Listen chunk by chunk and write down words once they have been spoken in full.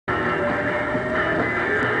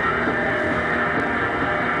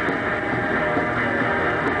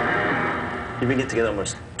You've been together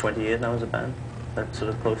almost 20 years now as a band? That's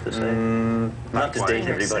sort of close to say? Not to date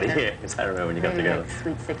everybody here, because I remember when you got together. Like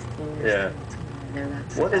Sweet 16 or yeah.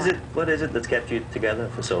 something. What is it that's kept you together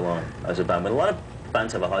for so long as a band? When a lot of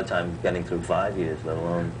bands have a hard time getting through 5 years, let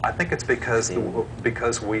alone... I think it's because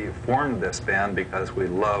we formed this band because we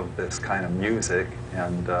love this kind of music,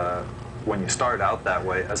 and when you start out that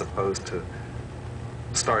way, as opposed to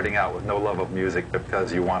starting out with no love of music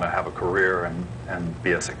because you want to have a career and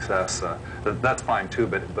be a success, that's fine too,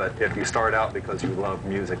 but if you start out because you love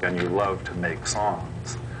music and you love to make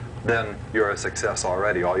songs, then you're a success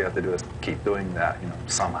already. All you have to do is keep doing that, you know,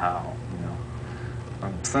 somehow, you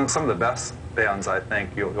know. Some of the best bands, I think,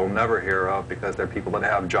 you'll never hear of because they're people that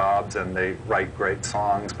have jobs and they write great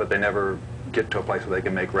songs, but they never get to a place where they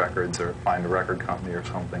can make records or find a record company or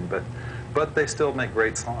something. But they still make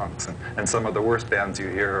great songs. And some of the worst bands you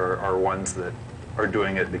hear are ones that are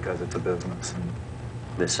doing it because it's a business. And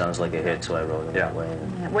this sounds like a hit, so I wrote it that way.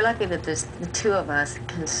 Yeah, we're lucky that there's the two of us,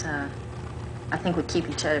 because I think we keep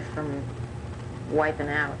each other from wiping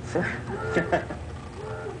out. So.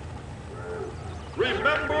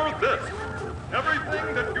 Remember this.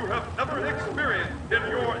 Everything that you have ever experienced in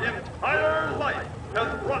your entire life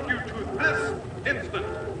has brought you to this instant.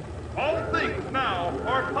 All things now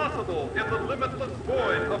are possible in the limitless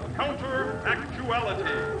void of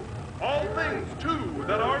counter-actuality. All things, too,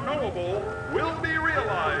 that are knowable will be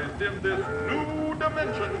realized in this new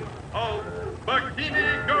dimension of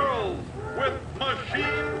Bikini Girls with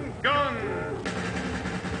Machine Guns.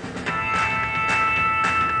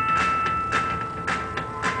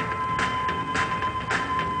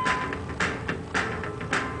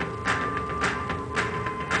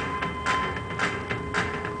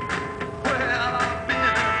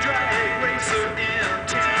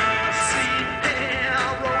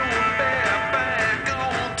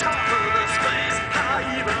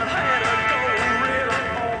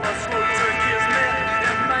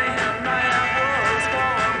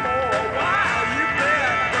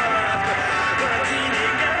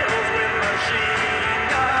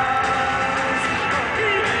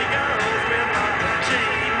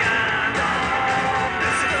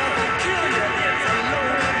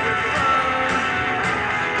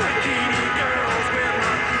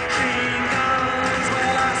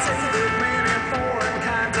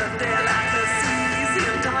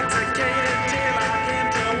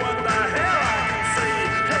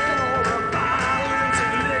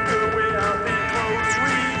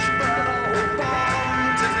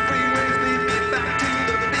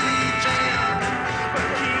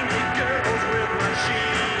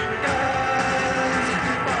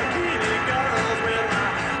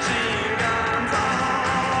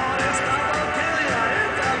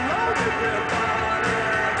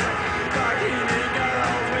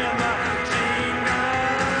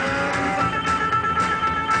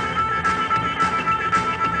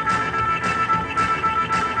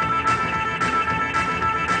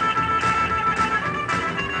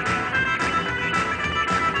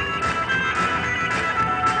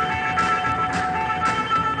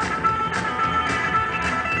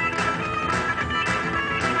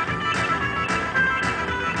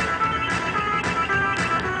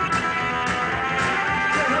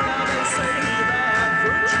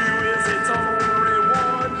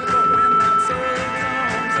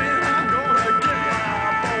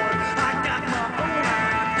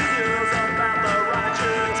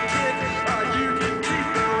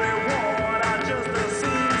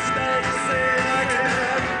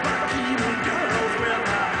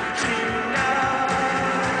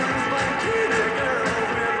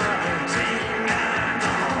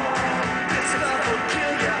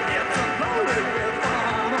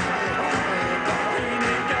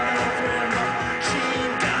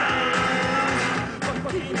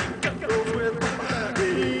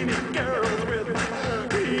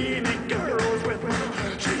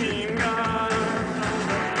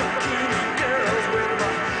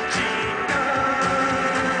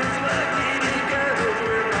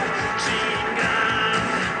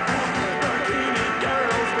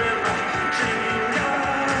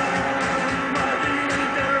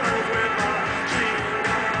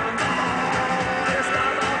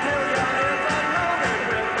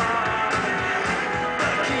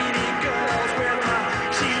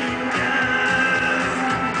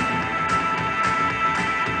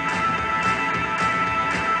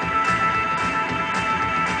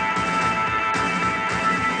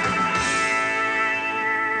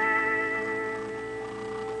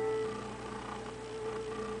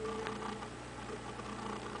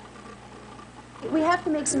 We have to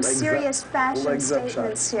make some serious fashion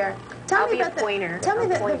statements here. Tell me about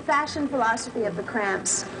the fashion philosophy of the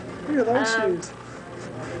Cramps. Look at those shoes.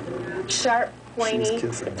 Sharp, pointy,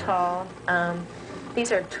 kissing. tall.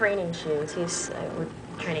 These are training shoes. We're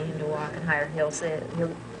training him to walk in higher heels.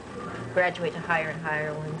 He'll graduate to higher and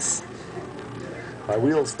higher ones. My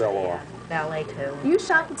wheels fell Yeah, off. ballet too. You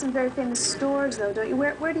shop at some very famous stores, though, don't you?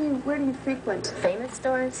 Where do you frequent? Famous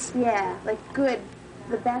stores? Yeah, like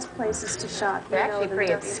the best places to shop. They're You know actually them,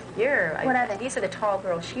 pretty don't you? obscure. What are they? These are the tall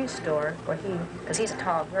girl shoe store, because he's a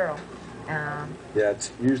tall girl. Yeah,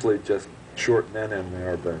 it's usually just short men in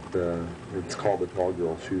there, but it's called the Tall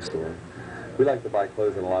Girl Shoe Store. We like to buy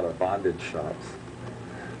clothes in a lot of bondage shops.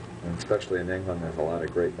 And especially in England, there's a lot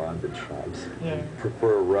of great bondage shops. Yeah.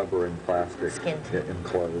 Prefer rubber and plastic Skin. in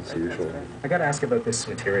clothes, usually. I got to ask about this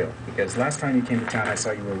material, because last time you came to town, I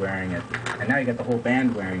saw you were wearing it, and now you got the whole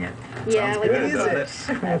band wearing it. Yeah, Sounds what good, is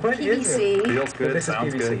doesn't it? What is it? PVC. Feels But good, this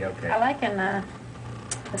sounds is PVC, good. okay. I like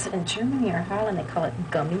is it in Germany or Holland, they call it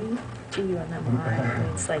gummy.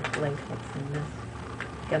 G-U-M-M-I. It's like latex and this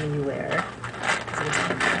gummy you wear. So it's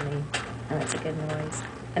like gummy, and it's a good noise.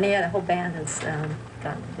 And yeah, the whole band has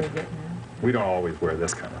gotten to dig it now. We don't always wear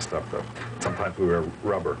this kind of stuff, though. Sometimes we wear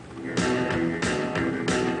rubber.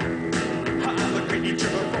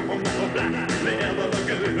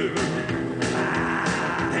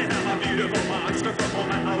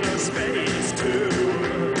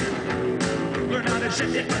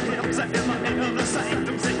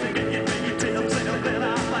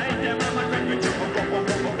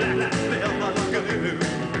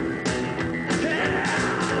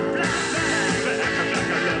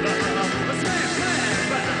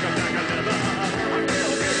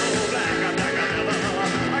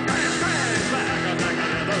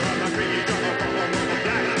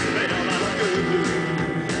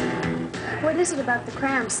 What is it about the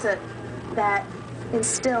Cramps that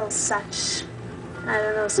instills such, I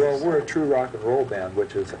don't know, Well, we're a true rock and roll band,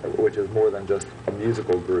 which is more than just a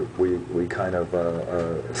musical group. We kind of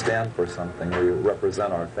stand for something. We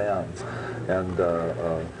represent our fans and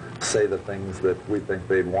say the things that we think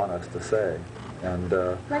they'd want us to say. And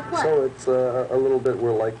Like what? so it's a little bit.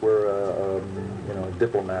 We're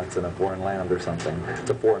diplomats in a foreign land or something. It's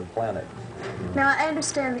a foreign planet. Now, I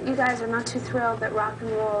understand that you guys are not too thrilled that rock and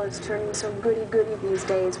roll is turning so goody-goody these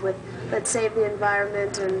days with let's save the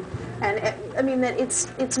environment I mean that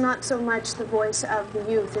it's not so much the voice of the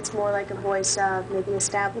youth, it's more like a voice of maybe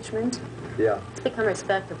establishment. Yeah. It's become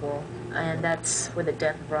respectable, and that's where the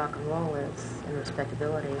death of rock and roll is, in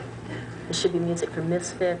respectability. It should be music for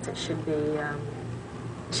misfits. It should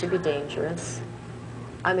be dangerous.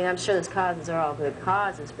 I mean, I'm sure those causes are all good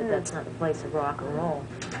causes, but that's not the place of rock and roll.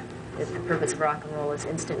 The purpose of rock and roll is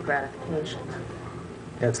instant gratification.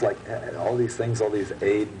 It's like all these things, all these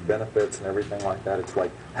aid benefits and everything like that. It's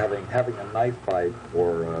like having a knife fight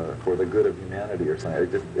for the good of humanity or something.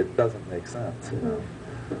 It doesn't make sense, you know.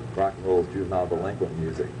 Rock and roll is juvenile delinquent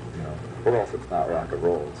music, you know. Or else it's not rock and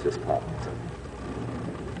roll. It's just pop music.